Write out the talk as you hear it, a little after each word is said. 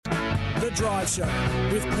The Drive Show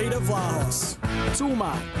with Peter Vlahos.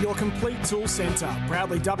 Toolmart, your complete tool centre.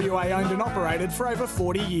 Proudly WA owned and operated for over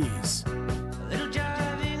 40 years.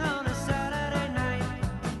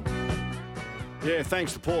 Yeah,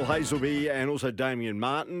 thanks to Paul Hazelby and also Damien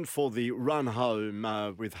Martin for the run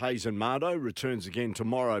home with Hayes and Mardo. Returns again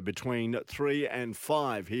tomorrow between 3 and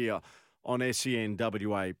 5 here on SEN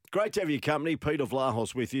WA. Great to have your company. Peter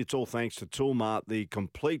Vlahos with you. It's all thanks to Toolmart, the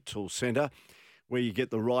complete tool centre, where you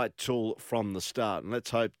get the right tool from the start. And let's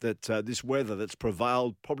hope that this weather that's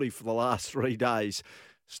prevailed probably for the last 3 days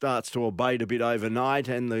starts to abate a bit overnight,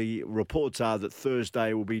 and the reports are that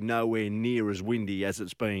Thursday will be nowhere near as windy as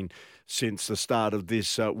it's been since the start of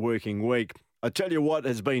this working week. I tell you what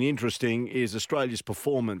has been interesting is Australia's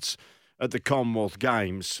performance at the Commonwealth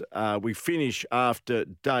Games. We finish after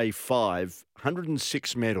day 5,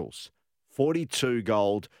 106 medals, 42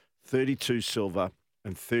 gold, 32 silver,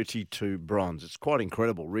 and 32 bronze. It's quite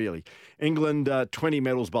incredible, really. England, 20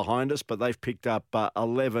 medals behind us, but they've picked up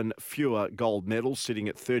 11 fewer gold medals, sitting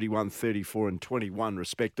at 31, 34 and 21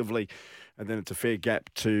 respectively. And then it's a fair gap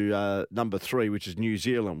to number 3, which is New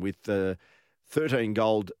Zealand, with 13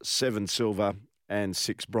 gold, 7 silver and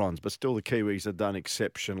 6 bronze. But still the Kiwis have done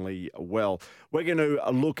exceptionally well. We're going to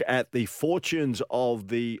look at the fortunes of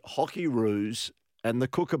the Hockeyroos and the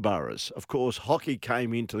Kookaburras. Of course, hockey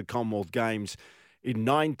came into the Commonwealth Games in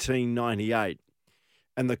 1998.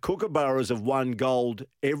 And the Kookaburras have won gold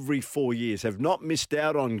every 4 years, have not missed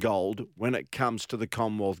out on gold when it comes to the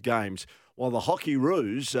Commonwealth Games, while the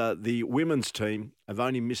Hockeyroos, the women's team, have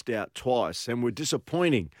only missed out twice and were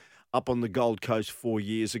disappointing up on the Gold Coast 4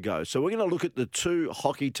 years ago. So we're going to look at the two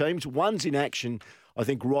hockey teams. One's in action, I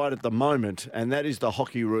think, right at the moment, and that is the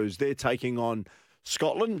Hockeyroos. They're taking on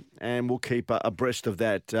Scotland, and we'll keep abreast of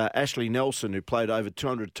that. Ashley Nelson, who played over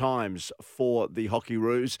 200 times for the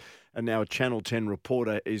Hockeyroos and now a Channel 10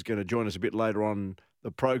 reporter, is going to join us a bit later on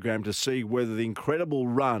the program to see whether the incredible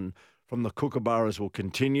run from the Kookaburras will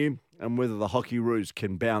continue and whether the Hockeyroos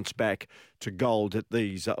can bounce back to gold at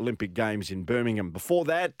these Olympic Games in Birmingham. Before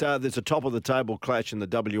that, there's a top-of-the-table clash in the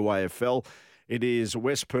WAFL. It is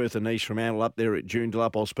West Perth and East Fremantle up there at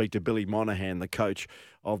Joondalup. I'll speak to Billy Monaghan, the coach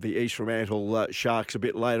of the East Fremantle Sharks, a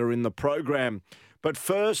bit later in the program. But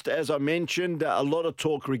first, as I mentioned, a lot of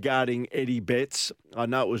talk regarding Eddie Betts. I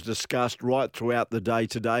know it was discussed right throughout the day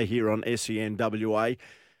today here on SEN WA.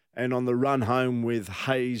 And on the run home with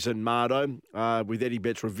Hayes and Mardo, with Eddie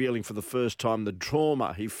Betts revealing for the first time the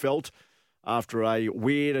trauma he felt after a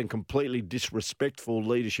weird and completely disrespectful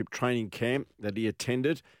leadership training camp that he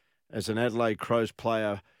attended as an Adelaide Crows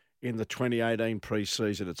player in the 2018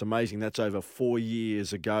 pre-season. It's amazing that's over 4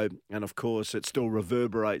 years ago. And, of course, it still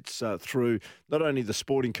reverberates through not only the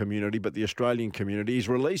sporting community but the Australian community. He's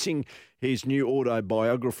releasing his new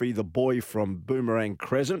autobiography, The Boy from Boomerang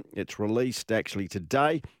Crescent. It's released actually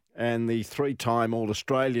today. And the 3-time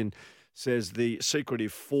All-Australian says the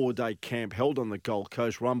secretive 4-day camp held on the Gold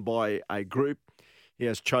Coast, run by a group he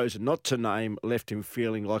has chosen not to name, left him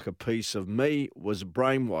feeling like a piece of me, was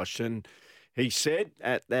brainwashed. And he said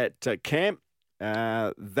at that camp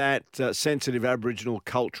that sensitive Aboriginal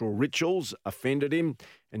cultural rituals offended him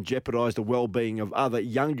and jeopardised the well-being of other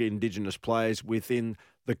younger Indigenous players within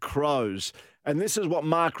the Crows. And this is what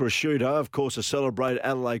Mark Rashuda, of course, a celebrated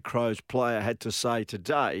Adelaide Crows player, had to say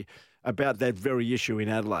today about that very issue in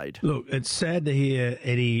Adelaide. Look, it's sad to hear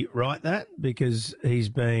Eddie write that because he's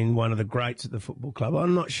been one of the greats at the football club.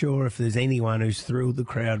 I'm not sure if there's anyone who's thrilled the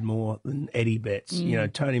crowd more than Eddie Betts. You know,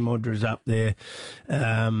 Tony Modra's up there,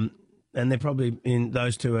 and they're probably in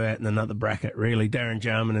those two are out in another bracket, really. Darren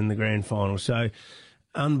Jarman in the grand final. So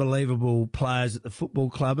unbelievable players at the football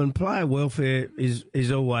club, and player welfare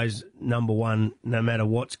is always number one no matter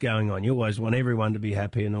what's going on. You always want everyone to be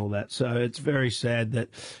happy and all that. So it's very sad that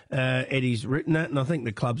Eddie's written that, and I think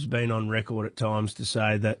the club's been on record at times to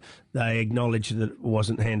say that they acknowledge that it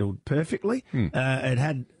wasn't handled perfectly. It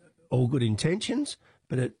had all good intentions,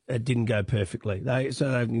 but it didn't go perfectly.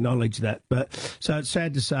 So they've acknowledged that. But so it's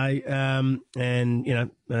sad to say, and you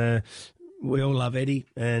know. We all love Eddie,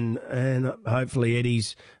 and hopefully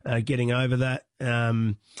Eddie's getting over that.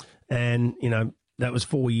 And, you know, that was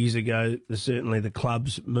 4 years ago. Certainly the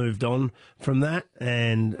club's moved on from that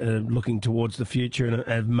and looking towards the future and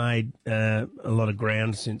have made a lot of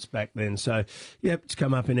ground since back then. So, yep, it's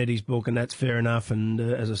come up in Eddie's book, and that's fair enough. And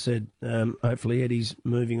as I said, hopefully Eddie's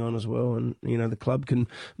moving on as well, and, you know, the club can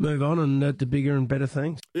move on and to bigger and better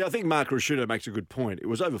things. Yeah, I think Mark Rashuda makes a good point. It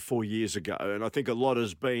was over 4 years ago, and I think a lot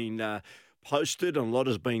has been posted and a lot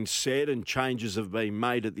has been said and changes have been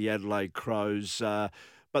made at the Adelaide Crows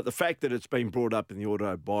But the fact that it's been brought up in the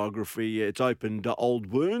autobiography, it's opened old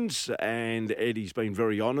wounds, and Eddie's been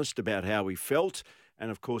very honest about how he felt. And,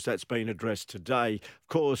 of course, that's been addressed today. Of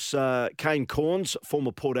course, Kane Cornes,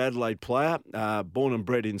 former Port Adelaide player, born and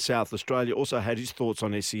bred in South Australia, also had his thoughts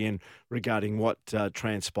on SEN regarding what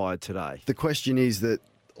transpired today. The question is that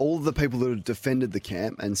all of the people that have defended the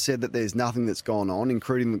camp and said that there's nothing that's gone on,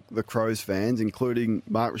 including the Crows fans, including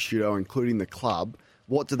Mark Ricciuto, including the club,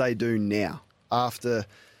 what do they do now? After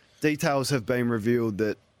details have been revealed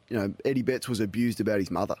that, Eddie Betts was abused about his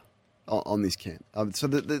mother on this camp. So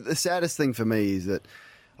the saddest thing for me is that,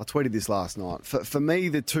 I tweeted this last night, for me,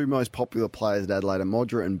 the two most popular players at Adelaide are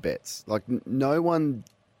Modra and Betts. Like, no one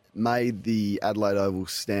made the Adelaide Oval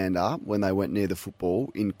stand up when they went near the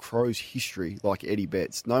football in Crows history like Eddie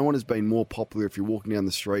Betts. No one has been more popular. If you're walking down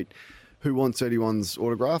the street, who wants anyone's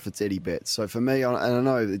autograph? It's Eddie Betts. So for me, and I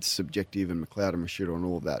know it's subjective and McLeod and Ricciuto and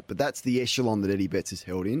all of that, but that's the echelon that Eddie Betts is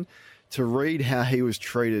held in. To read how he was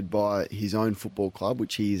treated by his own football club,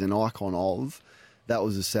 which he is an icon of, that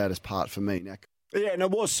was the saddest part for me. Now, yeah, and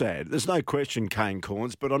it was sad. There's no question, Kane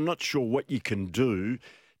Cornes, but I'm not sure what you can do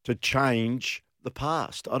to change the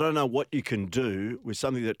past. I don't know what you can do with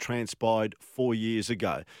something that transpired 4 years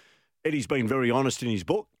ago. Eddie's been very honest in his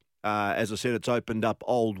book. As I said, it's opened up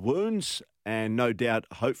old wounds, and no doubt,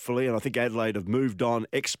 hopefully, and I think Adelaide have moved on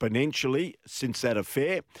exponentially since that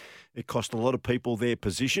affair. It cost a lot of people their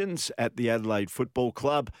positions at the Adelaide Football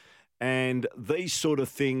Club, and these sort of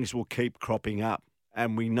things will keep cropping up.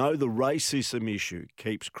 And we know the racism issue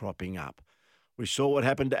keeps cropping up. We saw what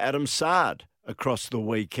happened to Adam Sard across the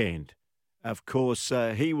weekend. Of course,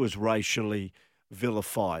 he was racially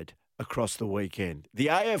vilified across the weekend. The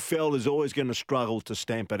AFL is always going to struggle to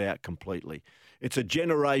stamp it out completely. It's a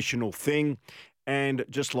generational thing, and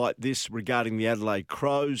just like this regarding the Adelaide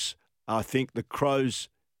Crows, I think the Crows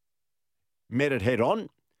met it head on,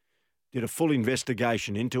 did a full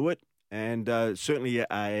investigation into it, and certainly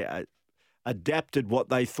adapted what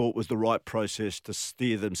they thought was the right process to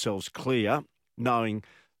steer themselves clear, knowing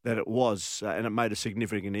that it was, and it made a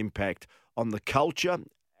significant impact on the culture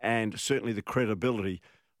and certainly the credibility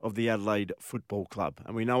of the Adelaide Football Club.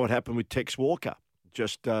 And we know what happened with Tex Walker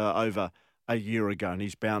just over a year ago, and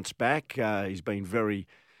he's bounced back. He's been very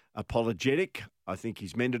apologetic. I think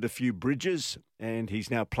he's mended a few bridges, and he's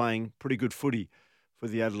now playing pretty good footy for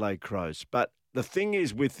the Adelaide Crows. But the thing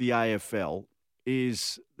is with the AFL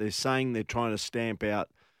is they're saying they're trying to stamp out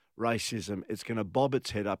racism. It's going to bob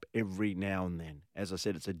its head up every now and then. As I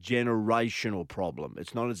said, it's a generational problem.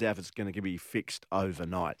 It's not as if it's going to be fixed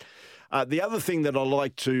overnight. The other thing that I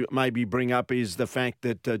like to maybe bring up is the fact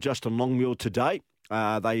that Justin Longmuir today,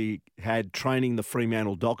 they had training the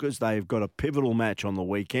Fremantle Dockers. They've got a pivotal match on the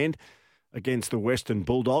weekend against the Western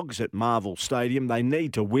Bulldogs at Marvel Stadium. They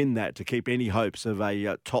need to win that to keep any hopes of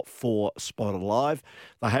a top four spot alive.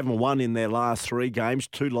 They haven't won in their last 3 games,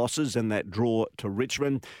 2 losses and that draw to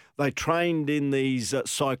Richmond. They trained in these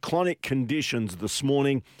cyclonic conditions this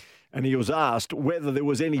morning, and he was asked whether there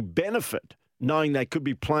was any benefit knowing they could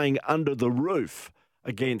be playing under the roof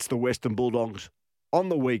against the Western Bulldogs on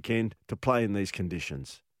the weekend to play in these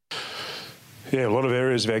conditions. Yeah, a lot of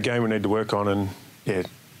areas of our game we need to work on, and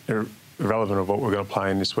irrelevant of what we're going to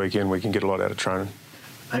play in this weekend, we can get a lot out of training.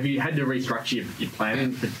 Have you had to restructure your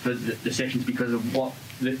planning for the sessions because of what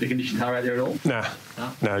the conditions are out there at all?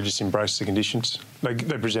 No, just embrace the conditions. They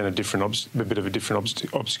present a bit of a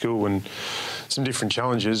different obstacle and some different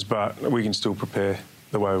challenges, but we can still prepare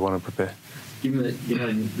the way we want to prepare. Given that you're not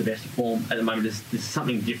in the best form at the moment, does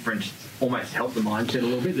something different almost help the mindset a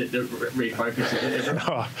little bit, that refocus?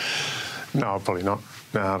 No, probably not.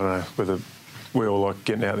 No, I don't know whether we all like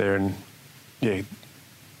getting out there and,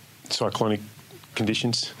 cyclonic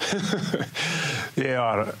conditions.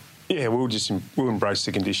 We'll embrace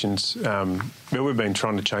the conditions. We've been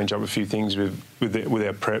trying to change up a few things with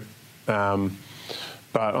our prep,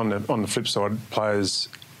 but on the flip side, players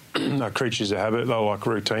are creatures of habit. They like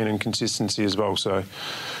routine and consistency as well. So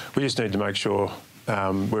we just need to make sure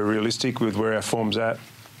we're realistic with where our form's at.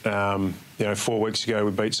 4 weeks ago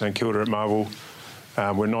we beat St Kilda at Marvel.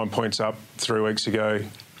 We're 9 points up 3 weeks ago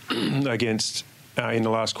against in the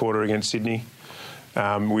last quarter against Sydney.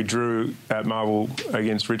 We drew at Marvel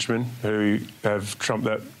against Richmond, who have trumped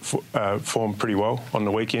that form pretty well on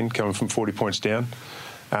the weekend, coming from 40 points down.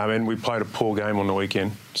 And we played a poor game on the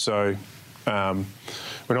weekend. So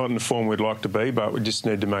we're not in the form we'd like to be, but we just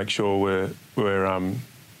need to make sure we're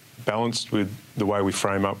balanced with the way we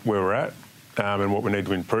frame up where we're at and what we need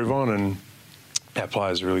to improve on. And our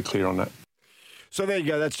players are really clear on that. So there you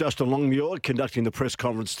go. That's Justin Longmuir conducting the press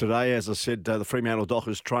conference today. As I said, the Fremantle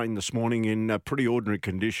Dockers trained this morning in pretty ordinary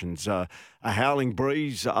conditions. A howling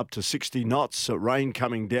breeze up to 60 knots. Rain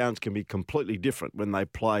coming down can be completely different when they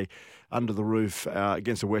play under the roof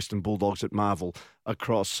against the Western Bulldogs at Marvel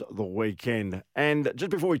across the weekend. And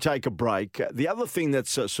just before we take a break, the other thing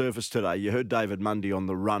that's surfaced today, you heard David Mundy on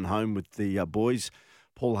the run home with the boys,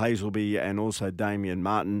 Paul Hasleby and also Damien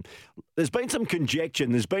Martin. There's been some conjecture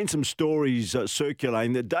and there's been some stories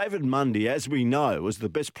circulating that David Mundy, as we know, was the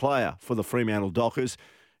best player for the Fremantle Dockers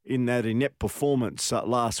in that inept performance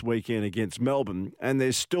last weekend against Melbourne. And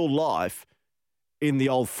there's still life in the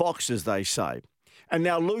old fox, as they say. And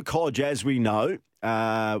now Luke Hodge, as we know,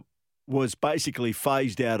 was basically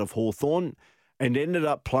phased out of Hawthorn and ended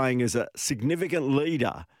up playing as a significant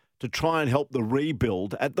leader to try and help the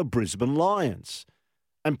rebuild at the Brisbane Lions.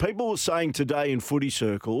 And people were saying today in footy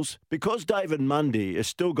circles, because David Mundy has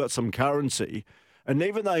still got some currency, and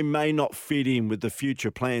even though he may not fit in with the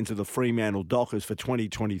future plans of the Fremantle Dockers for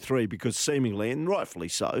 2023, because seemingly, and rightfully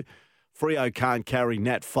so, Freo can't carry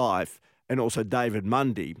Nat Fyfe and also David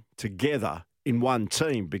Mundy together in one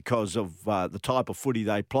team because of the type of footy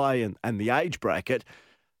they play and the age bracket,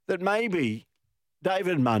 that maybe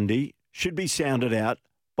David Mundy should be sounded out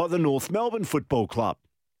by the North Melbourne Football Club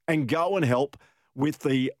and go and help with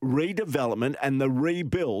the redevelopment and the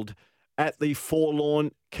rebuild at the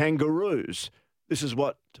forlorn Kangaroos. This is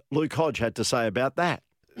what Luke Hodge had to say about that.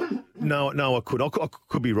 No, I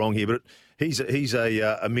could be wrong here, but he's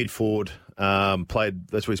a mid forward.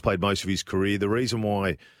 That's where he's played most of his career. The reason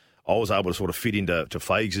why I was able to sort of fit into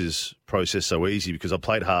Fages' process so easy, because I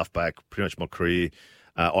played halfback pretty much my career.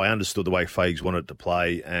 I understood the way Fages wanted to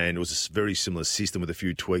play, and it was a very similar system with a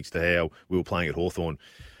few tweaks to how we were playing at Hawthorn.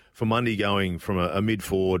 For Mundy going from a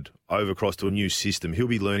mid-forward over across to a new system, he'll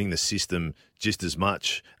be learning the system just as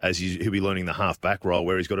much as he'll be learning the half-back role,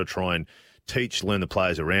 where he's got to try and learn the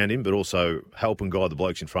players around him, but also help and guide the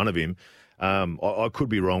blokes in front of him. I could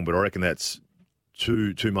be wrong, but I reckon that's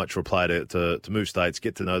too much for a player to move states,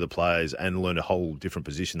 get to know the players, and learn a whole different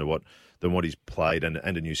position than what he's played and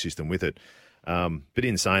a new system with it. But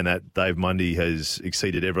in saying that, Dave Mundy has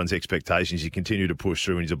exceeded everyone's expectations. He continued to push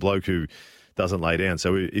through, and he's a bloke who doesn't lay down.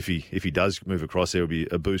 So if he does move across, there will be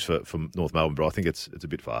a boost for North Melbourne, but I think it's a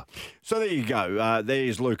bit far. So there you go.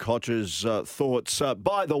 There's Luke Hodge's thoughts.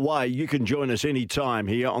 By the way, you can join us anytime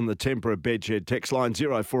here on the Tempera Bedshed text line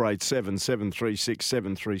 0487 736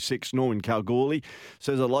 736. Norman Kalgoorlie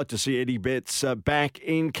says, I'd like to see Eddie Betts back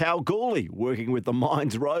in Kalgoorlie, working with the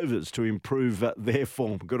Mines Rovers to improve their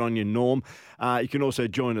form. Good on you, Norm. You can also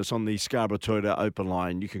join us on the Scarborough Toyota open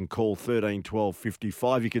line. You can call 13 12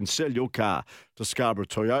 55. You can sell your car to Scarborough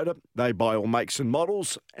Toyota. They buy all makes and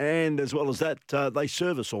models, and as well as that, they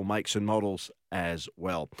service all makes and models as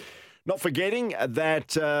well. Not forgetting that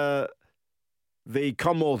the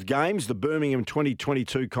Commonwealth Games, the Birmingham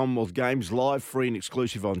 2022 Commonwealth Games, live, free and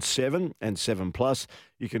exclusive on 7 and 7 Plus.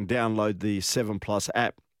 You can download the 7 Plus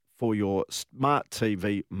app for your smart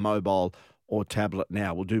TV, mobile or tablet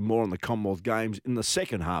now. We'll do more on the Commonwealth Games in the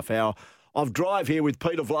second half hour of Drive here with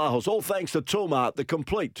Peter Vlahos, all thanks to Toolmart, the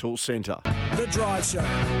complete tool centre. The Drive Show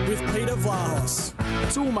with Peter Vlahos.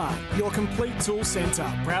 Toolmart, your complete tool centre.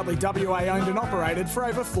 Proudly WA owned and operated for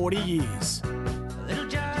over 40 years.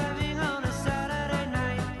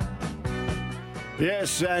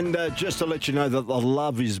 Yes, and just to let you know that the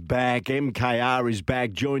love is back. MKR is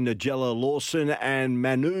back. Join Nigella Lawson and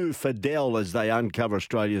Manu Fidel as they uncover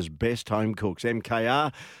Australia's best home cooks.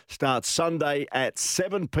 MKR starts Sunday at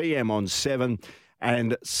 7 p.m. on 7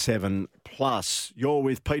 and 7 Plus. You're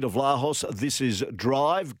with Peter Vlahos. This is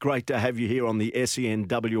Drive. Great to have you here on the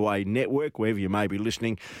SENWA network, wherever you may be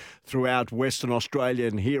listening throughout Western Australia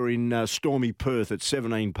and here in stormy Perth at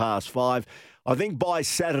 17 past 5. I think by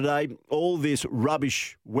Saturday, all this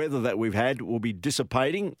rubbish weather that we've had will be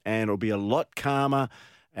dissipating and it'll be a lot calmer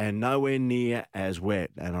and nowhere near as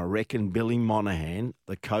wet. And I reckon Billy Monahan,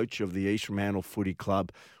 the coach of the East Fremantle Footy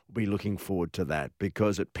Club, will be looking forward to that,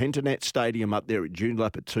 because at Pentanet Stadium up there at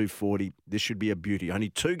Joondalup at 2:40, this should be a beauty. Only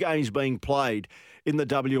 2 games being played in the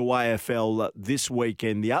WAFL this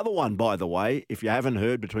weekend. The other one, by the way, if you haven't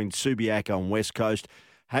heard, between Subiaco and West Coast,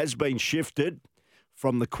 has been shifted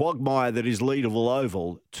from the quagmire that is Leederville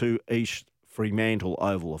Oval to East Fremantle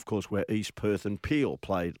Oval, of course, where East Perth and Peel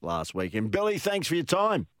played last weekend. Billy, thanks for your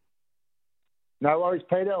time. No worries,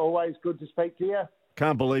 Peter. Always good to speak to you.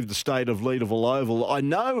 Can't believe the state of Leederville Oval. I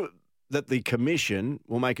know that the Commission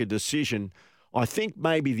will make a decision, I think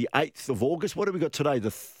maybe the 8th of August. What have we got today? The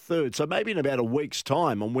 3rd. So maybe in about a week's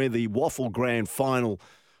time on where the Waffle Grand Final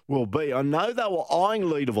will be. I know they were eyeing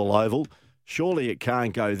Leederville Oval. surely it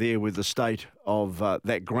can't go there with the state of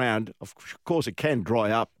that ground. Of course, it can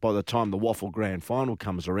dry up by the time the Waffle Grand Final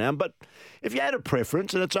comes around. But if you had a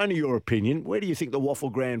preference, and it's only your opinion, where do you think the Waffle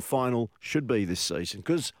Grand Final should be this season?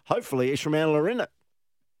 Because hopefully Eshramail are in it.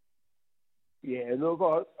 Yeah,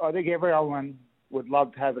 look, I think everyone would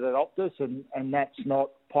love to have it at Optus, and that's not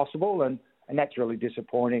possible, and that's really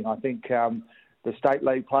disappointing. I think the State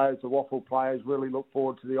League players, the Waffle players, really look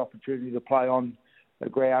forward to the opportunity to play on a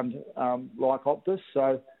ground like Optus.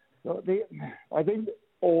 So I think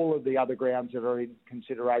all of the other grounds that are in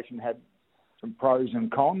consideration have some pros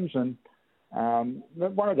and cons, and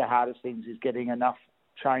one of the hardest things is getting enough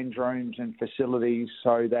change rooms and facilities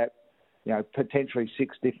so that, potentially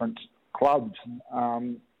 6 different clubs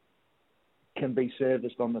can be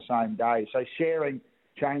serviced on the same day. So sharing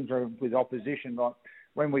change rooms with opposition, like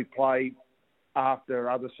when we play after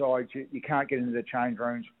other sides, you can't get into the change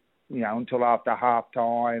rooms, until after half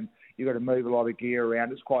time. You've got to move a lot of gear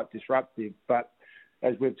around. It's quite disruptive. But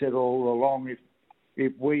as we've said all along,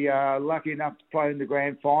 if we are lucky enough to play in the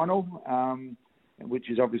grand final, which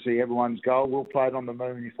is obviously everyone's goal, we'll play it on the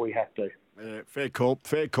moon if we have to. Fair call.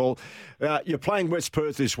 You're playing West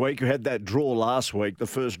Perth this week. You had that draw last week, the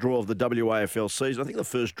first draw of the WAFL season. I think the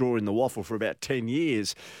first draw in the Waffle for about 10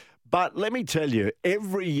 years. But let me tell you,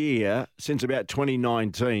 every year since about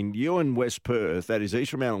 2019, you and West Perth, that is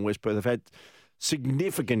Eshramail and West Perth, have had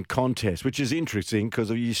significant contests, which is interesting because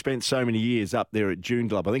you spent so many years up there at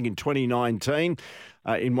Joondalup. I think in 2019,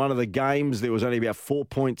 in one of the games, there was only about 4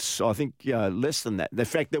 points, I think less than that. In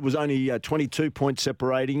fact, there was only 22 points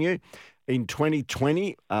separating you. In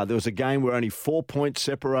 2020, there was a game where only 4 points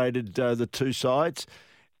separated the two sides.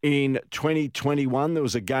 In 2021, there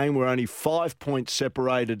was a game where only 5 points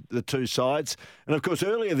separated the two sides. And, of course,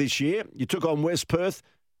 earlier this year, you took on West Perth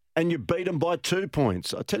and you beat them by 2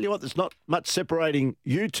 points. I tell you what, there's not much separating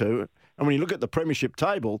you two. And when you look at the premiership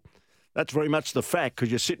table, that's very much the fact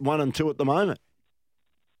because you sit 1 and 2 at the moment.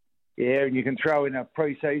 Yeah, and you can throw in a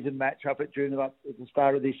pre-season match up at Joondalup at the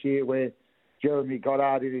start of this year where Jeremy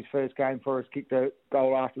Goddard in his first game for us kicked a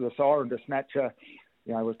goal after the siren to snatch a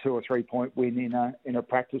 2 or 3 point win in a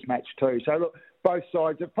practice match too. So look, both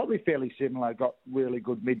sides are probably fairly similar. Got really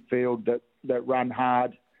good midfield that run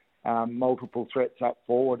hard, multiple threats up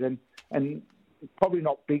forward, and probably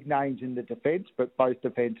not big names in the defence, but both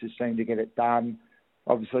defences seem to get it done.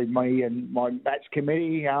 Obviously, me and my match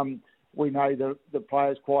committee, we know the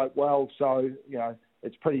players quite well, so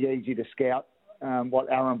it's pretty easy to scout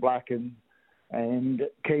what Aaron Black and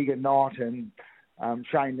Keegan Knott and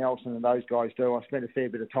Shane Nelson and those guys do. I spent a fair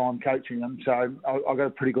bit of time coaching them, so I've got a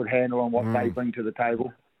pretty good handle on what they bring to the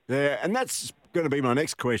table. Yeah, and that's going to be my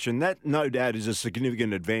next question. That, no doubt, is a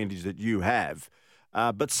significant advantage that you have.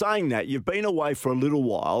 But saying that, you've been away for a little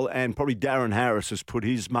while, and probably Darren Harris has put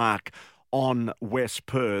his mark on West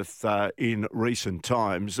Perth in recent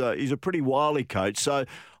times. He's a pretty wily coach, so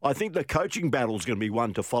I think the coaching battle is going to be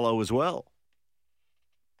one to follow as well.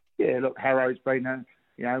 Yeah, look, Harrow's been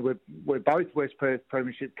we're both West Perth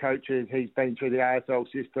premiership coaches. He's been through the AFL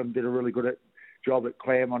system, did a really good job at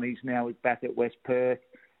Claremont. He's now back at West Perth.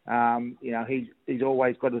 He's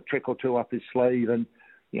always got a trick or two up his sleeve. And,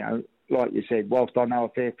 like you said, whilst I know a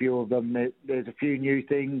fair few of them, there's a few new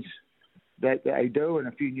things that they do and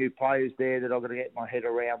a few new players there that I've got to get my head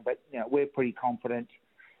around. But, we're pretty confident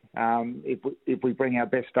if we bring our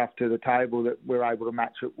best stuff to the table that we're able to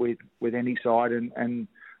match it with any side and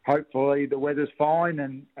hopefully the weather's fine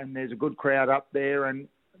and there's a good crowd up there and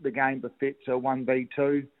the game befits a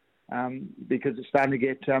 1v2 because it's starting to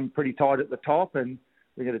get pretty tight at the top and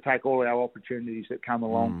we're going to take all our opportunities that come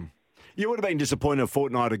along. You would have been disappointed a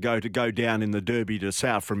fortnight ago to go down in the Derby to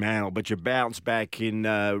South Fremantle, but you bounced back in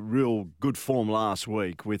real good form last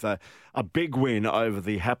week with a big win over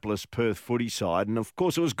the hapless Perth footy side. And, of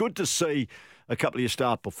course, it was good to see a couple of your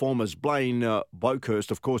star performers. Blaine Boakhurst,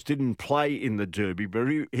 of course, didn't play in the Derby, but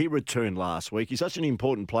he returned last week. He's such an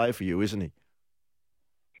important player for you, isn't he?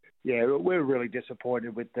 Yeah, we're really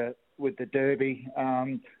disappointed with the Derby.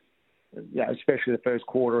 Especially the first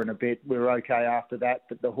quarter and a bit. We were okay after that,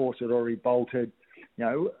 but the horse had already bolted.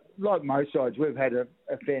 Like most sides, we've had a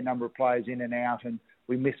fair number of players in and out, and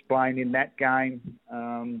we missed Blaine in that game.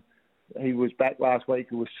 He was back last week.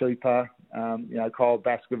 He was super. Kyle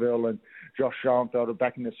Baskerville and Josh Schoenfeld are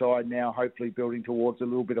back in the side now, hopefully building towards a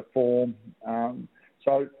little bit of form.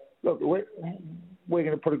 So, look, we're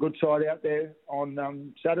going to put a good side out there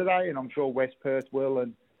on Saturday, and I'm sure West Perth will,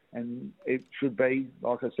 and it should be,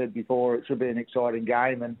 like I said before, it should be an exciting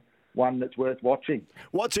game and one that's worth watching.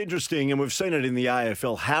 What's interesting, and we've seen it in the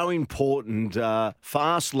AFL, how important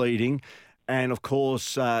fast leading And, of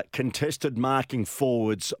course, contested marking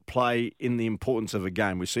forwards play in the importance of a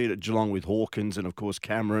game. We see it at Geelong with Hawkins and, of course,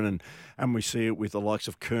 Cameron, and we see it with the likes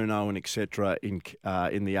of Curnow and et cetera in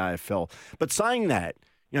the AFL. But saying that,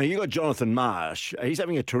 you got Jonathan Marsh. He's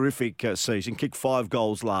having a terrific season, kicked 5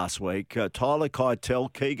 goals last week. Tyler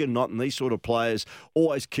Keitel, Keegan Notton, these sort of players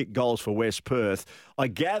always kick goals for West Perth. I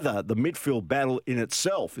gather the midfield battle in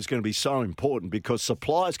itself is going to be so important because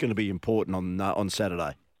supply is going to be important on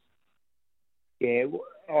Saturday. Yeah,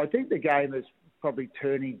 I think the game is probably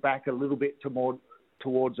turning back a little bit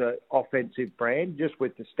towards an offensive brand, just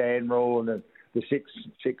with the stand rule and the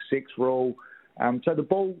 6-6-6 rule. So the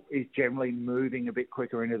ball is generally moving a bit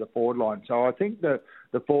quicker into the forward line. So I think the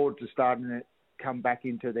forwards are starting to come back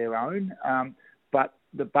into their own. But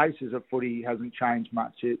the basis of footy hasn't changed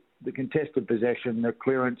much. The contested possession, the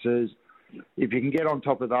clearances, if you can get on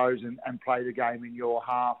top of those and play the game in your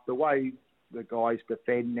half, the way the guys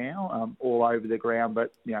defend now all over the ground,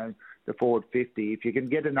 but, the forward 50, if you can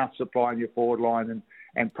get enough supply in your forward line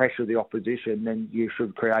and pressure the opposition, then you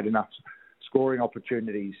should create enough scoring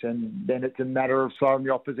opportunities. And then it's a matter of slowing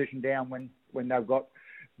the opposition down when they've got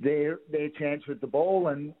their chance with the ball.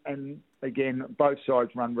 And again, both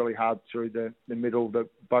sides run really hard through the middle.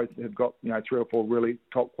 Both have got 3 or 4 really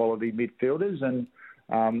top quality midfielders, and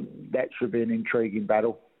that should be an intriguing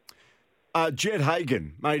battle. Jed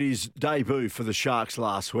Hagen made his debut for the Sharks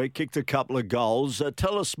last week, kicked a couple of goals.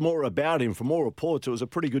 Tell us more about him. From all reports, it was a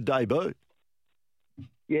pretty good debut.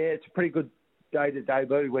 Yeah, it's a pretty good day to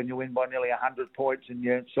debut when you win by nearly 100 points and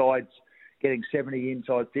your side's getting 70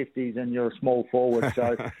 inside 50s and you're a small forward.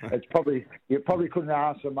 So you probably couldn't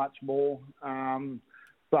ask for much more.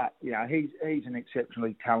 But he's an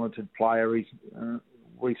exceptionally talented player. We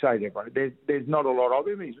say to everyone, there's not a lot of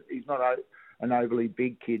him. He's not an overly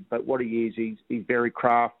big kid, but what he is, he's very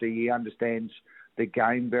crafty. He understands the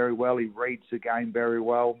game very well. He reads the game very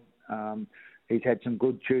well. He's had some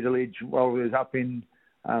good tutelage while he was up in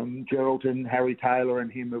Geraldton. Harry Taylor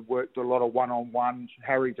and him have worked a lot of one-on-ones.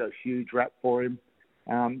 Harry's a huge rap for him.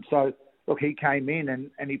 So, look, he came in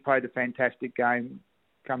and he played a fantastic game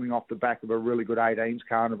coming off the back of a really good 18s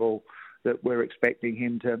carnival that we're expecting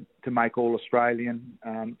him to make All-Australian.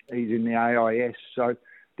 He's in the AIS, so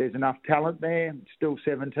there's enough talent there. Still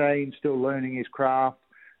 17, still learning his craft.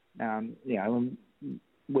 And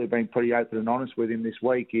we've been pretty open and honest with him this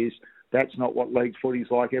week is that's not what league footy's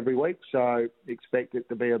like every week. So expect it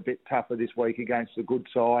to be a bit tougher this week against a good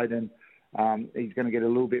side. And he's going to get a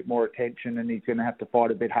little bit more attention and he's going to have to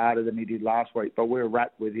fight a bit harder than he did last week. But we're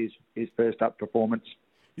wrapped with his first up performance.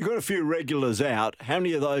 You've got a few regulars out. How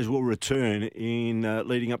many of those will return in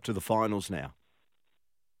leading up to the finals now?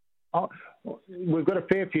 We've got a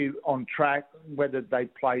fair few on track, whether they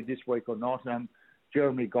played this week or not.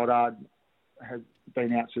 Jeremy Goddard has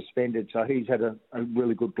been out suspended, so he's had a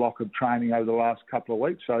really good block of training over the last couple of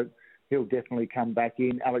weeks, so he'll definitely come back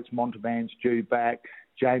in. Alex Montalban's due back.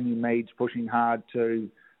 Jamie Mead's pushing hard to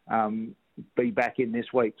be back in this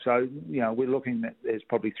week. So, we're looking at there's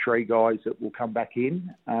probably 3 guys that will come back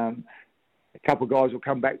in. A couple of guys will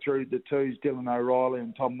come back through the twos. Dylan O'Reilly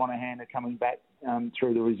and Tom Monaghan are coming back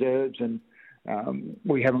through the reserves, and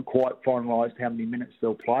we haven't quite finalised how many minutes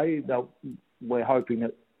they'll play. We're hoping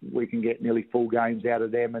that we can get nearly full games out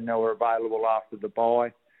of them and they were available after the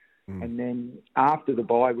bye. And then after the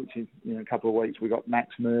bye, which is a couple of weeks, we got Max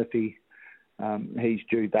Murphy. He's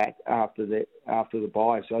due back after the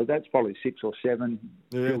bye. So that's probably 6 or 7.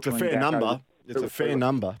 Yeah, it's a fair number. It's a fair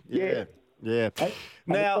number. Yeah.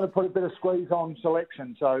 Now, got to put a bit of squeeze on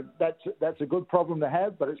selection. So that's a good problem to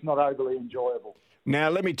have, but it's not overly enjoyable. Now,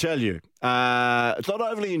 let me tell you, it's not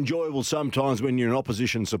overly enjoyable sometimes when you're an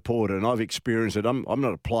opposition supporter, and I've experienced it. I'm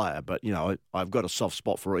not a player, but, I've got a soft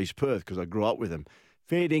spot for East Perth because I grew up with them.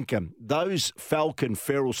 Fair dinkum. Those Falcon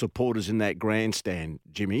Feral supporters in that grandstand,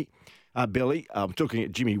 Billy, I'm talking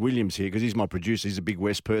at Jimmy Williams here because he's my producer. He's a big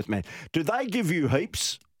West Perth man. Do they give you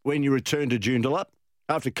heaps when you return to Joondalup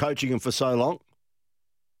after coaching them for so long?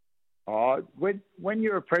 When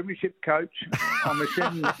you're a premiership coach, I'm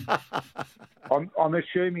assuming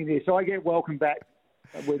this. I get welcomed back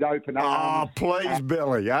with open arms. Oh, please,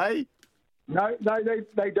 Billy, eh? No,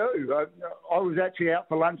 they do. I was actually out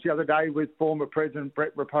for lunch the other day with former President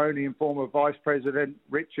Brett Raponi and former Vice President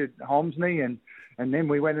Richard Homsney, and then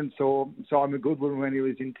we went and saw Simon Goodwin when he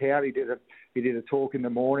was in town. He did a talk in the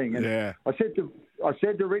morning, and yeah. I said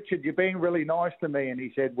to Richard, "You're being really nice to me," and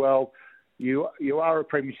he said, "Well, you are a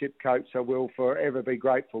premiership coach, so we'll forever be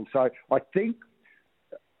grateful." So I think,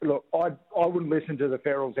 look, I wouldn't listen to the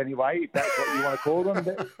Ferals anyway, if that's what you want to call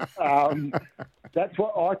them. That's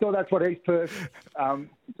what I thought. That's what East Perth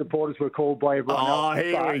supporters were called by everyone else.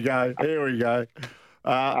 Here we go.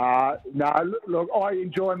 No, look, I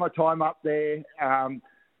enjoy my time up there. I'm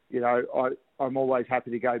always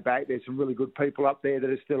happy to go back. There's some really good people up there that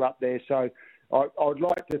are still up there. So I'd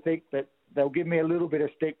like to think that they'll give me a little bit of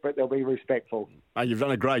stick, but they'll be respectful. You've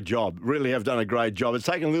done a great job. Really have done a great job. It's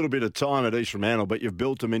taken a little bit of time at East Fremantle, but you've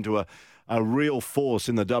built them into a real force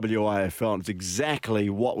in the WAFL. And it's exactly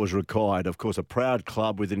what was required. Of course, a proud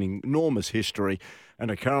club with an enormous history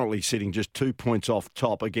and are currently sitting just 2 points off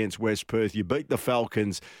top against West Perth. You beat the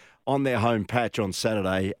Falcons on their home patch on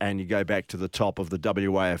Saturday, and you go back to the top of the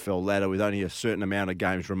WAFL ladder with only a certain amount of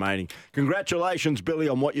games remaining. Congratulations, Billy,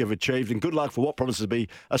 on what you've achieved, and good luck for what promises to be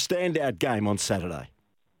a standout game on Saturday.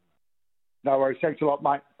 No worries. Thanks a lot,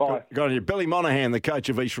 mate. Bye. Got on you. Billy Monaghan, the coach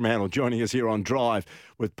of East Fremantle, joining us here on Drive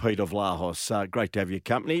with Peter Vlahos. Great to have your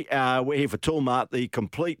company. We're here for Toolmart, the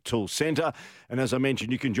complete tool centre. And as I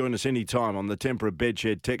mentioned, you can join us anytime on the Tempera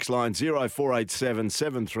Bedshed text line 0487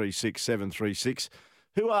 736 736.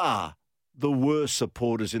 Who are the worst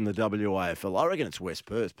supporters in the WAFL? I reckon it's West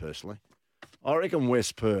Perth, personally. I reckon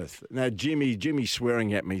West Perth. Now, Jimmy's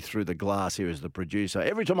swearing at me through the glass here as the producer.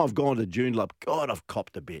 Every time I've gone to Joondalup, God, I've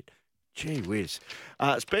copped a bit. Gee whiz.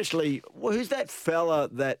 Especially, who's that fella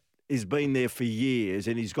that has been there for years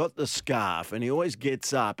and he's got the scarf and he always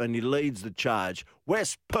gets up and he leads the charge?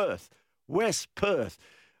 West Perth.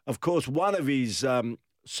 Of course, one of his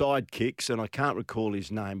sidekicks, and I can't recall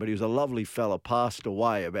his name, but he was a lovely fella, passed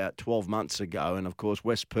away about 12 months ago, and of course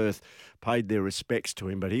West Perth paid their respects to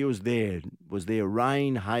him, but he was there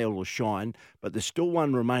rain, hail or shine, but there's still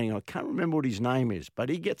one remaining. I can't remember what his name is, but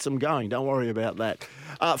he gets them going, don't worry about that.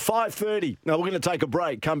 5:30, now we're going to take a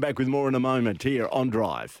break, come back with more in a moment here on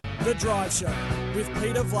Drive. The Drive Show with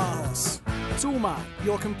Peter Vlahos. Toolmart,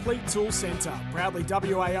 your complete tool centre, proudly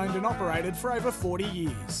WA owned and operated for over 40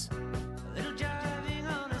 years.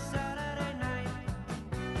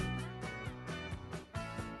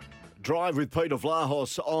 Drive with Peter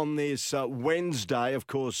Vlahos on this Wednesday. Of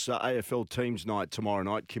course, AFL Teams Night tomorrow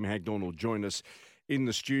night. Kim Hagdorn will join us in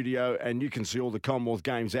the studio, and you can see all the Commonwealth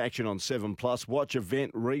Games action on 7+. Watch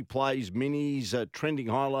event replays, minis, trending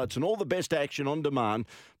highlights, and all the best action on demand.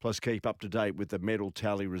 Plus, keep up to date with the medal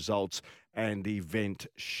tally results and event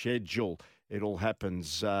schedule. It all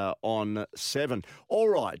happens on 7. All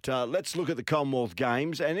right, let's look at the Commonwealth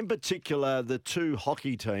Games, and in particular the two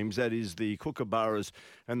hockey teams, that is the Kookaburras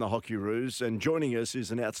and the Hockeyroos. And joining us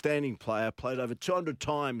is an outstanding player, played over 200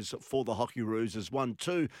 times for the Hockeyroos, has won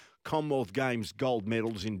 2 Commonwealth Games gold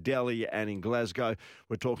medals in Delhi and in Glasgow.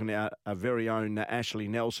 We're talking to our very own Ashley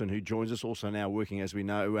Nelson, who joins us, also now working, as we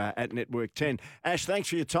know, at Network 10. Ash, thanks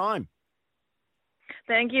for your time.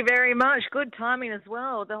 Thank you very much. Good timing as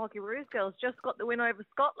well. The Hockeyroos girls just got the win over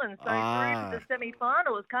Scotland, so through to the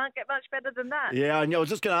semi-finals. Can't get much better than that. Yeah, I was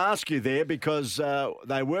just going to ask you there because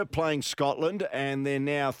they were playing Scotland and they're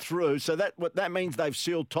now through. So that means they've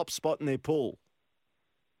sealed top spot in their pool.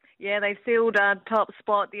 Yeah, they've sealed top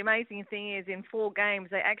spot. The amazing thing is in 4 games,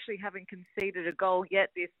 they actually haven't conceded a goal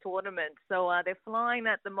yet this tournament. So they're flying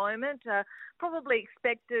at the moment. Probably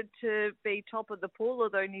expected to be top of the pool,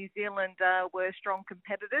 although New Zealand were strong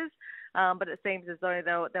competitors. But it seems as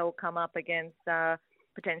though they'll come up against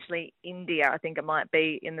potentially India, I think it might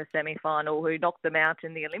be, in the semi-final, who knocked them out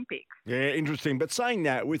in the Olympics. Yeah, interesting. But saying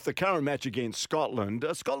that, with the current match against Scotland,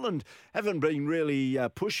 Scotland haven't been really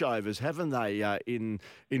pushovers, haven't they, in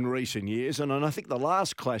recent years? And I think the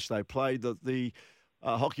last clash they played, the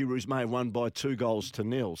Hockeyroos may have won by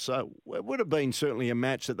 2-0. So it would have been certainly a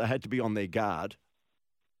match that they had to be on their guard.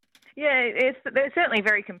 Yeah, they're certainly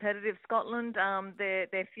very competitive, Scotland.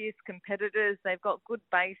 They're fierce competitors. They've got good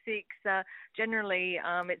basics. Generally,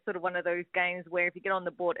 it's sort of one of those games where if you get on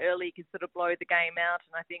the board early, you can sort of blow the game out.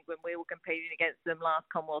 And I think when we were competing against them last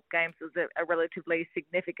Commonwealth Games, it was a relatively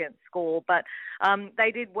significant score. But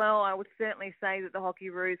they did well. I would certainly say that the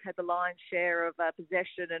Hockeyroos had the lion's share of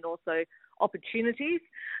possession and also opportunities.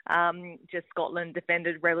 Just Scotland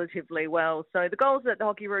defended relatively well. So the goals that the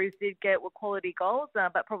Hockeyroos did get were quality goals,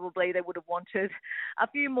 but probably they would have wanted a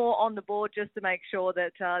few more on the board just to make sure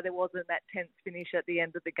that there wasn't that tense finish at the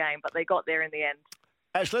end of the game, but they got there in the end.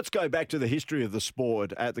 Ash, let's go back to the history of the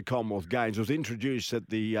sport at the Commonwealth Games. It was introduced at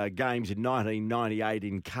the Games in 1998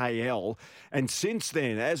 in KL. And since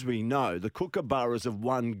then, as we know, the Kookaburras have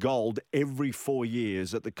won gold every 4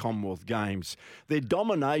 years at the Commonwealth Games. Their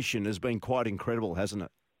domination has been quite incredible, hasn't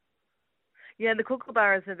it? Yeah, the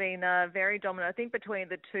Kookaburras have been very dominant. I think between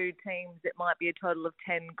the two teams, it might be a total of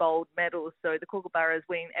 10 gold medals. So the Kookaburras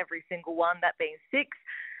win every single one, that being 6.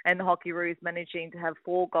 and the Hockeyroos managing to have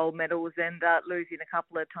 4 gold medals and losing a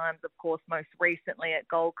couple of times, of course, most recently at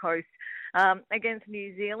Gold Coast against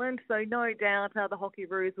New Zealand. So no doubt the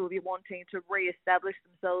Hockeyroos will be wanting to re-establish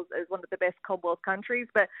themselves as one of the best Commonwealth countries.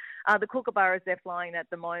 But the Kookaburras, they're flying at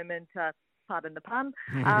the moment. Pardon the pun.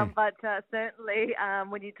 But certainly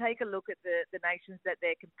when you take a look at the nations that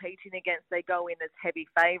they're competing against, they go in as heavy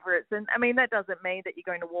favourites. And, I mean, that doesn't mean that you're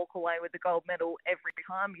going to walk away with the gold medal every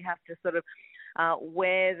time. You have to sort of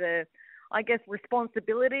wear the, I guess,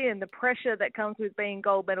 responsibility and the pressure that comes with being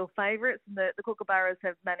gold medal favourites. And the Kookaburras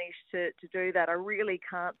have managed to do that. I really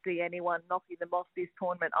can't see anyone knocking them off this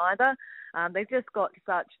tournament either. They've just got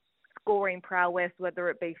such scoring prowess, whether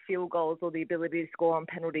it be field goals or the ability to score on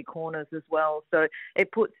penalty corners as well. So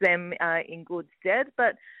it puts them in good stead.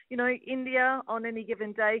 But, you know, India on any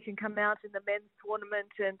given day can come out in the men's tournament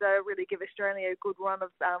and really give Australia a good run of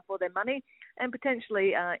for their money, and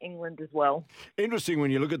potentially England as well. Interesting when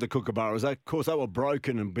you look at the Kookaburras. Of course, they were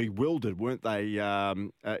broken and bewildered, weren't they?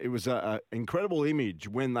 It was an incredible image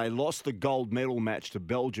when they lost the gold medal match to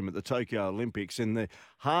Belgium at the Tokyo Olympics in the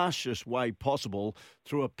harshest way possible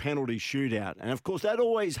through a penalty shootout. And, of course, that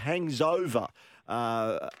always hangs over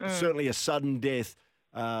certainly a sudden death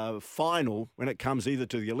final when it comes either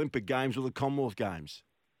to the Olympic Games or the Commonwealth Games.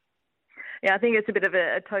 Yeah, I think it's a bit of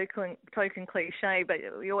a token cliche, but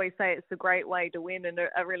we always say it's a great way to win and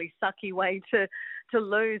a really sucky way to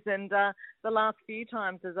lose. And the last few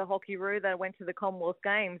times as a Hockeyroos that went to the Commonwealth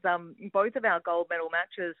Games, both of our gold medal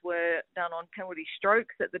matches were done on penalty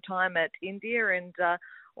strokes at the time at India, and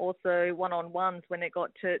also one-on-ones when it got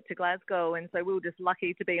to Glasgow. And so we were just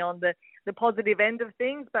lucky to be on the positive end of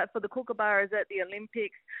things. But for the Kookaburras at the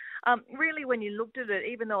Olympics, really when you looked at it,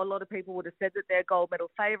 even though a lot of people would have said that they're gold medal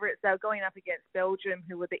favourites, they were going up against Belgium,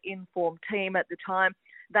 who were the informed team at the time.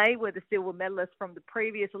 They were the silver medalists from the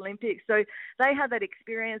previous Olympics. So they had that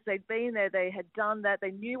experience. They'd been there. They had done that.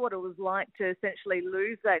 They knew what it was like to essentially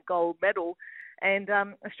lose that gold medal. And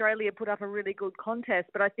Australia put up a really good contest.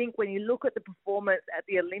 But I think when you look at the performance at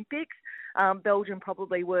the Olympics, Belgium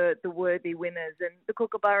probably were the worthy winners. And the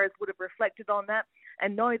Kookaburras would have reflected on that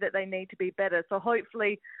and know that they need to be better. So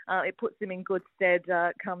hopefully it puts them in good stead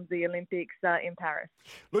come the Olympics in Paris.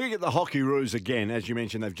 Looking at the Hockeyroos again, as you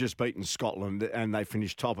mentioned, they've just beaten Scotland and they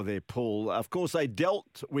finished top of their pool. Of course, they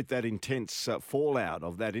dealt with that intense fallout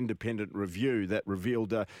of that independent review that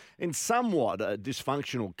revealed in somewhat a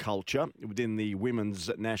dysfunctional culture within the Women's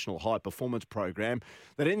National High Performance Program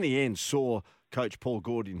that in the end saw Coach Paul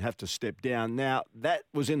Gordon have to step down. Now, that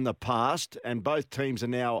was in the past and both teams are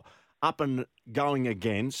now up and going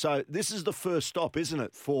again. So this is the first stop, isn't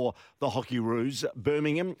it, for the Hockeyroos,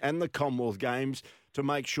 Birmingham and the Commonwealth Games to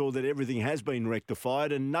make sure that everything has been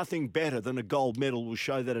rectified, and nothing better than a gold medal will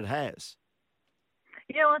show that it has.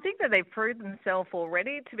 Yeah, well, I think that they've proved themselves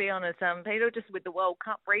already, to be honest. Peter, just with the World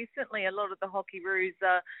Cup recently, a lot of the Hockeyroos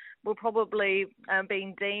were probably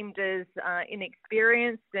being deemed as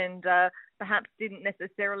inexperienced and perhaps didn't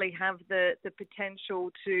necessarily have the potential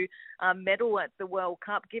to medal at the World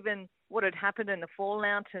Cup, given what had happened in the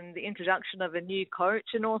fallout and the introduction of a new coach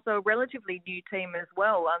and also a relatively new team as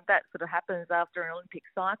well. That sort of happens after an Olympic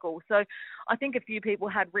cycle. So I think a few people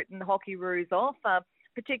had written the Hockeyroos off,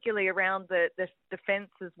 particularly around the defence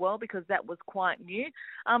as well, because that was quite new.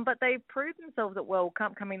 But they proved themselves at World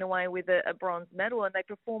Cup, coming away with a bronze medal, and they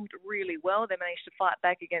performed really well. They managed to fight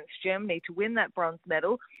back against Germany to win that bronze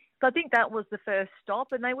medal. So I think that was the first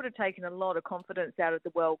stop, and they would have taken a lot of confidence out of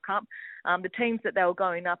the World Cup. The teams that they were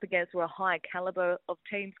going up against were a high calibre of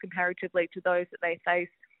teams comparatively to those that they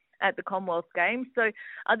faced at the Commonwealth Games. So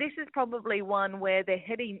this is probably one where they're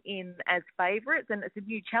heading in as favourites, and it's a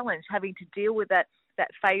new challenge having to deal with that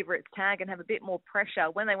favourites tag and have a bit more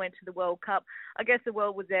pressure. When they went to the World Cup, I guess the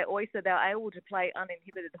world was their oyster. They were able to play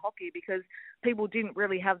uninhibited hockey because people didn't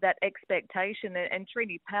really have that expectation. And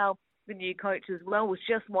Trini Powell, the new coach as well, was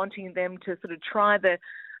just wanting them to sort of try the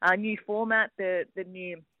new format, the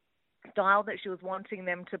new style that she was wanting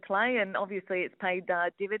them to play, and obviously it's paid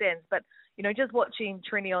dividends. But, you know, just watching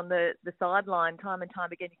Trini on the sideline time and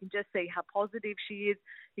time again, you can just see how positive she is.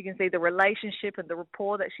 You can see the relationship and the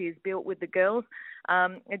rapport that she has built with the girls.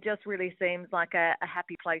 It just really seems like a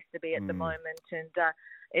happy place to be at the moment, and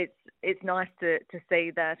it's nice to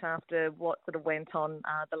see that after what sort of went on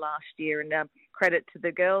the last year. And credit to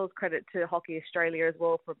the girls, credit to Hockey Australia as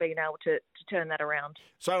well for being able to turn that around.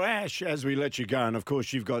 So, Ash, as we let you go, and of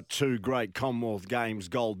course you've got 2 great Commonwealth Games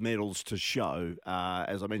gold medals to show,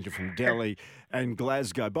 as I mentioned, from Delhi and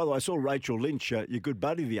Glasgow. By the way, I saw Rachel Lynch, your good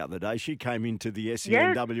buddy, the other day. She came into the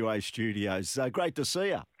SENWA studios. Great to see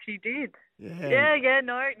her. She did. Yeah.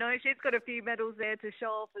 No, she's got a few medals there to show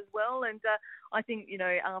off as well. And I think,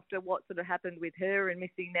 after what sort of happened with her and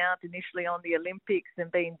missing out initially on the Olympics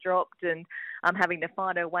and being dropped and having to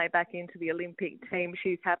find her way back into the Olympic team,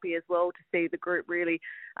 she's happy as well to see the group really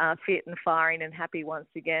fit and firing and happy once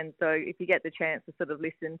again. So if you get the chance to sort of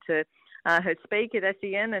listen to her speak at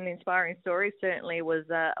SEN and Inspiring Stories, certainly was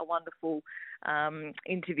a wonderful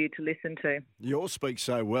interview to listen to. You all speak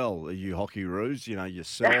so well, you hockey roos,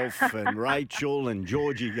 yourself and Rachel and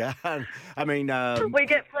Georgie Garn. I mean... we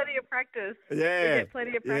get plenty of practice. Yeah. We get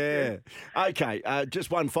plenty of practice. Yeah. Okay,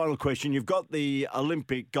 just one final question. You've got the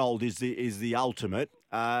Olympic gold is the ultimate.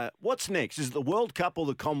 What's next? Is it the World Cup or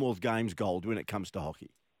the Commonwealth Games gold when it comes to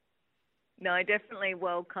hockey? No, definitely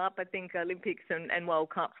World Cup. I think Olympics and World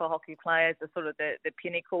Cup for hockey players are sort of the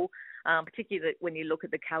pinnacle, particularly when you look at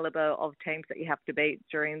the calibre of teams that you have to beat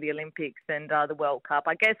during the Olympics and the World Cup.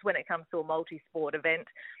 I guess when it comes to a multi-sport event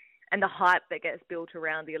and the hype that gets built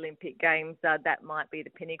around the Olympic Games, that might be the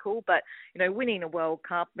pinnacle. But, winning a World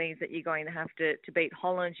Cup means that you're going to have to beat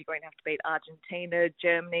Holland, you're going to have to beat Argentina,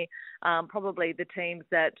 Germany, probably the teams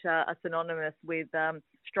that are synonymous with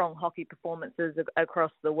strong hockey performances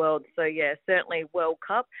across the world. So, yeah, certainly World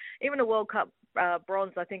Cup. Even a World Cup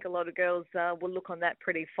bronze, I think a lot of girls will look on that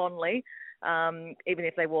pretty fondly, even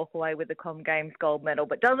if they walk away with the Com Games gold medal.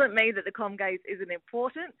 But doesn't mean that the Com Games isn't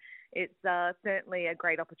important. It's certainly a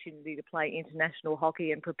great opportunity to play international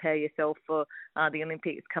hockey and prepare yourself for the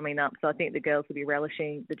Olympics coming up. So I think the girls will be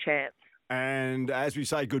relishing the chance. And as we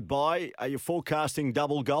say goodbye, are you forecasting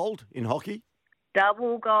double gold in hockey?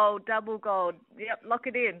 Double gold. Yep, lock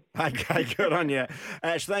it in. Okay, good on you.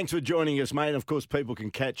 Ash, thanks for joining us, mate. Of course, people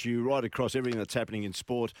can catch you right across everything that's happening in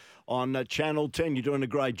sport on Channel 10. You're doing a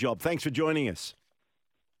great job. Thanks for joining us.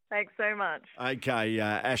 Thanks so much. Okay,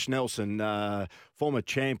 Ash Nelson, former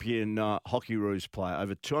champion Hockey Roos player,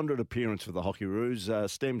 over 200 appearances for the Hockey Roos,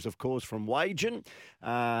 stems, of course, from Wagen,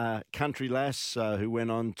 country lass who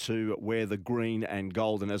went on to wear the green and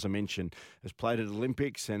gold, and as I mentioned, has played at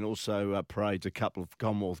Olympics and also parades a couple of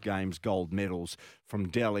Commonwealth Games gold medals from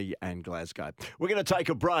Delhi and Glasgow. We're going to take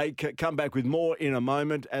a break, come back with more in a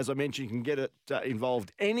moment. As I mentioned, you can get it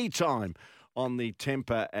involved anytime on the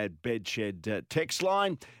Temper at Bedshed text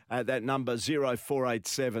line. That number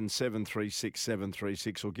 0487 736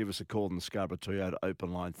 736, or give us a call on the Scarborough Toyota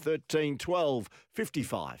open line 13 12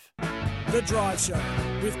 55. The Drive Show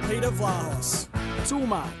with Peter Vlahos.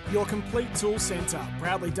 Toolmart, your complete tool centre.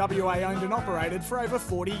 Proudly WA owned and operated for over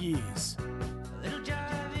 40 years.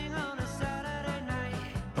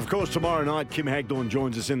 Of course, tomorrow night, Kim Hagdorn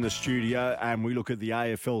joins us in the studio and we look at the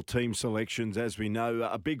AFL team selections. As we know,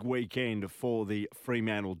 a big weekend for the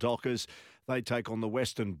Fremantle Dockers. They take on the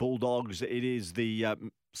Western Bulldogs. It is the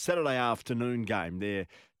Saturday afternoon game there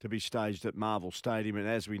to be staged at Marvel Stadium. And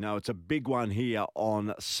as we know, it's a big one here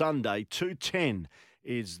on Sunday. 2:10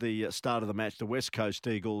 is the start of the match. The West Coast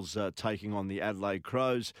Eagles taking on the Adelaide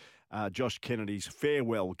Crows. Josh Kennedy's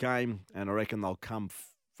farewell game, and I reckon they'll come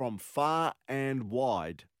from far and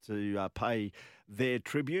wide to pay their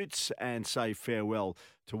tributes and say farewell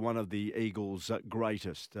to one of the Eagles'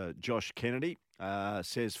 greatest. Josh Kennedy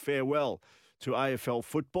says farewell to AFL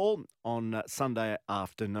football on Sunday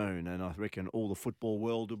afternoon, and I reckon all the football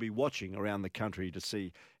world will be watching around the country to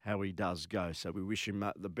see how he does go. So we wish him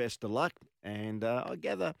the best of luck, and I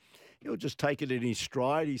gather he'll just take it in his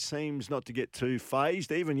stride. He seems not to get too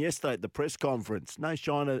fazed. Even yesterday at the press conference, no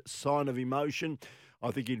sign of emotion. I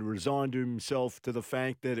think he'd resigned himself to the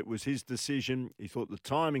fact that it was his decision. He thought the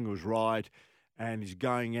timing was right, and he's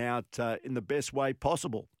going out in the best way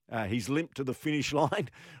possible. He's limped to the finish line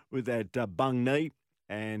with that bung knee,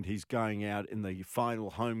 and he's going out in the final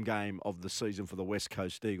home game of the season for the West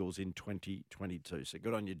Coast Eagles in 2022. So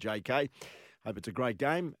good on you, JK. Hope it's a great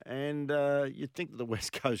game, and you'd think that the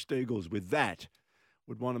West Coast Eagles, with that,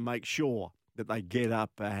 would want to make sure that they get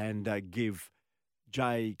up and give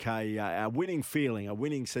JK a winning feeling, a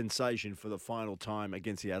winning sensation for the final time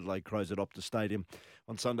against the Adelaide Crows at Optus Stadium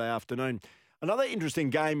on Sunday afternoon. Another interesting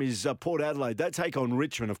game is Port Adelaide. They take on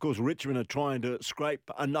Richmond. Of course, Richmond are trying to scrape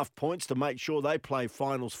enough points to make sure they play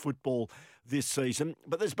finals football this season.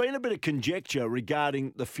 But there's been a bit of conjecture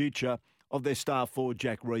regarding the future of their star forward,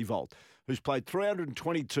 Jack Riewoldt, who's played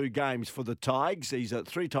 322 games for the Tigers. He's a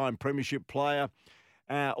three-time premiership player.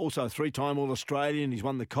 Also a three-time All-Australian. He's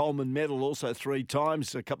won the Coleman Medal also 3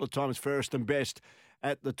 times, a couple of times fairest and best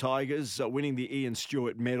at the Tigers, winning the Ian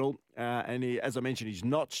Stewart Medal. And he, as I mentioned, he's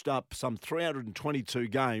notched up some 322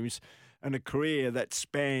 games and a career that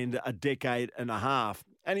spanned a decade and a half.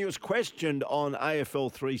 And he was questioned on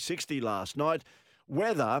AFL 360 last night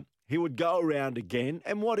whether he would go around again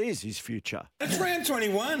and what is his future. It's round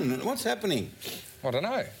 21. What's happening? I don't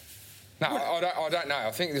know. No, I don't know.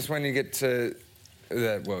 I think just when you get to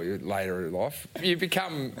later in life, you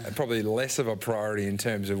become probably less of a priority in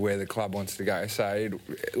terms of where the club wants to go. So,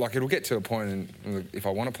 it'll get to a point, and if I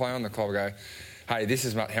want to play on, the club will go, hey, this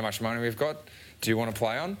is how much money we've got. Do you want to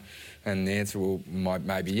play on? And the answer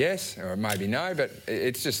might be yes, or maybe no, but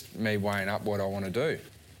it's just me weighing up what I want to do.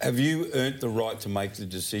 Have you earned the right to make the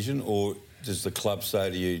decision, or does the club say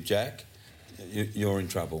to you, Jack, you're in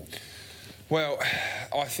trouble? Well,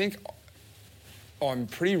 I think I'm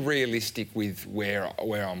pretty realistic with where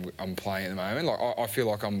I'm playing at the moment. I feel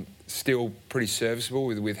like I'm still pretty serviceable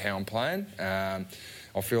with how I'm playing. I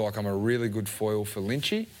feel like I'm a really good foil for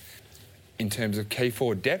Lynchy. In terms of key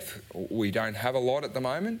forward depth, we don't have a lot at the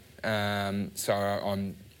moment. So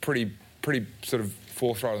I'm pretty sort of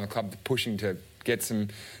forthright on the club, pushing to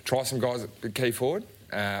try some guys at key forward,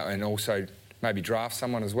 and also maybe draft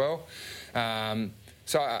someone as well.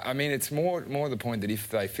 So I mean, it's more the point that if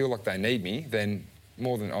they feel like they need me, then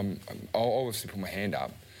I'll obviously put my hand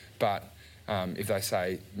up. But if they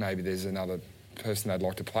say maybe there's another person they'd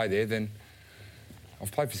like to play there, then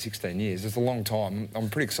I've played for 16 years. It's a long time. I'm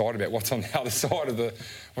pretty excited about what's on the other side of the.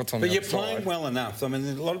 But you're playing well enough. I mean,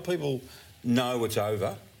 a lot of people know it's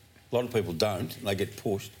over. A lot of people don't. They get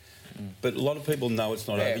pushed. But a lot of people know it's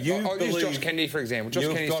not over. I'll use Josh Kennedy, for example. Josh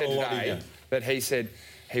Kennedy said today that he said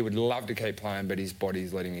he would love to keep playing, but his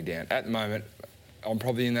body's letting me down. At the moment, I'm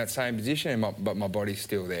probably in that same position, but my body's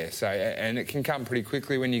still there. So, and it can come pretty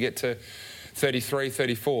quickly when you get to 33,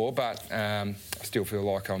 34, but I still feel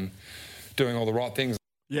like I'm doing all the right things.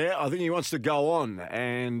 Yeah, I think he wants to go on,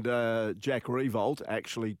 and Jack Riewoldt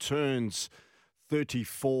actually turns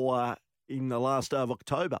 34 in the last day of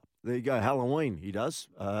October. There you go, Halloween he does.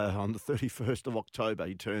 On the 31st of October,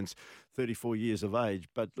 he turns 34 years of age,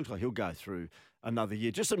 but looks like he'll go through another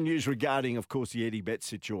year. Just some news regarding, of course, the Eddie Betts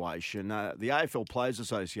situation. The AFL Players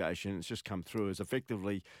Association has just come through, has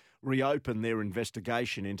effectively reopened their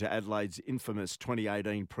investigation into Adelaide's infamous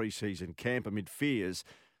 2018 pre-season camp amid fears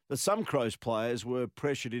that some Crows players were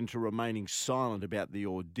pressured into remaining silent about the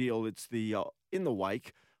ordeal. It's in the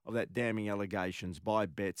wake of that damning allegations by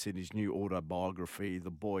Betts in his new autobiography,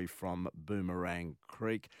 The Boy from Boomerang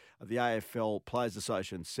Creek. The AFL Players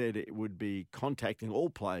Association said it would be contacting all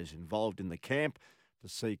players involved in the camp to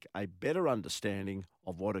seek a better understanding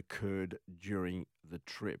of what occurred during the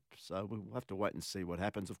trip. So we'll have to wait and see what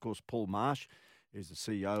happens. Of course, Paul Marsh is the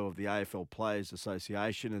CEO of the AFL Players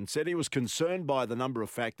Association and said he was concerned by the number of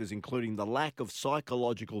factors, including the lack of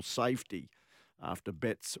psychological safety after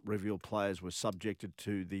Betts revealed players were subjected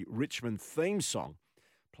to the Richmond theme song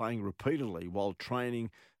playing repeatedly while training,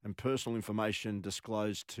 and personal information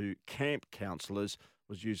disclosed to camp counsellors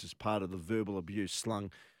was used as part of the verbal abuse slung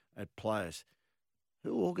at players.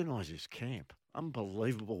 Who organised this camp?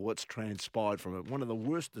 Unbelievable what's transpired from it. One of the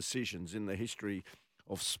worst decisions in the history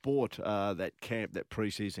of sport, that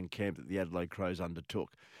pre-season camp that the Adelaide Crows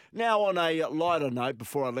undertook. Now, on a lighter note,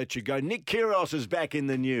 before I let you go, Nick Kyrgios is back in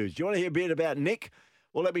the news. Do you want to hear a bit about Nick?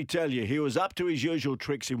 Well, let me tell you, he was up to his usual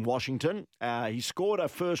tricks in Washington. He scored a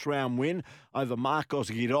first-round win over Marcos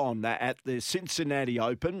Giron at the Cincinnati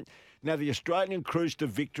Open. Now, the Australian cruised to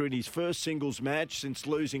victory in his first singles match since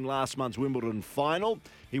losing last month's Wimbledon final.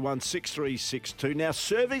 He won 6-3, 6-2. Now,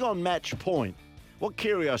 serving on match point, what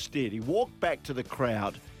Kyrgios did, he walked back to the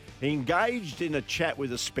crowd. He engaged in a chat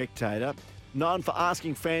with a spectator, known for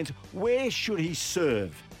asking fans, where should he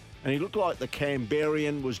serve? And he looked like the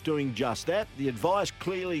Canberrian was doing just that. The advice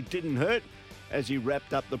clearly didn't hurt as he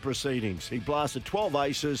wrapped up the proceedings. He blasted 12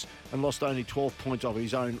 aces and lost only 12 points off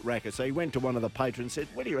his own racket. So he went to one of the patrons and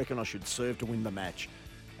said, where do you reckon I should serve to win the match?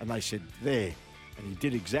 And they said, there. And he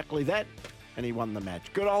did exactly that, and he won the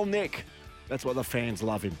match. Good old Nick. That's why the fans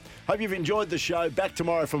love him. Hope you've enjoyed the show. Back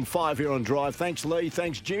tomorrow from 5 here on Drive. Thanks, Lee.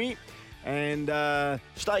 Thanks, Jimmy. And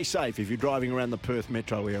stay safe if you're driving around the Perth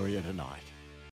metro area tonight.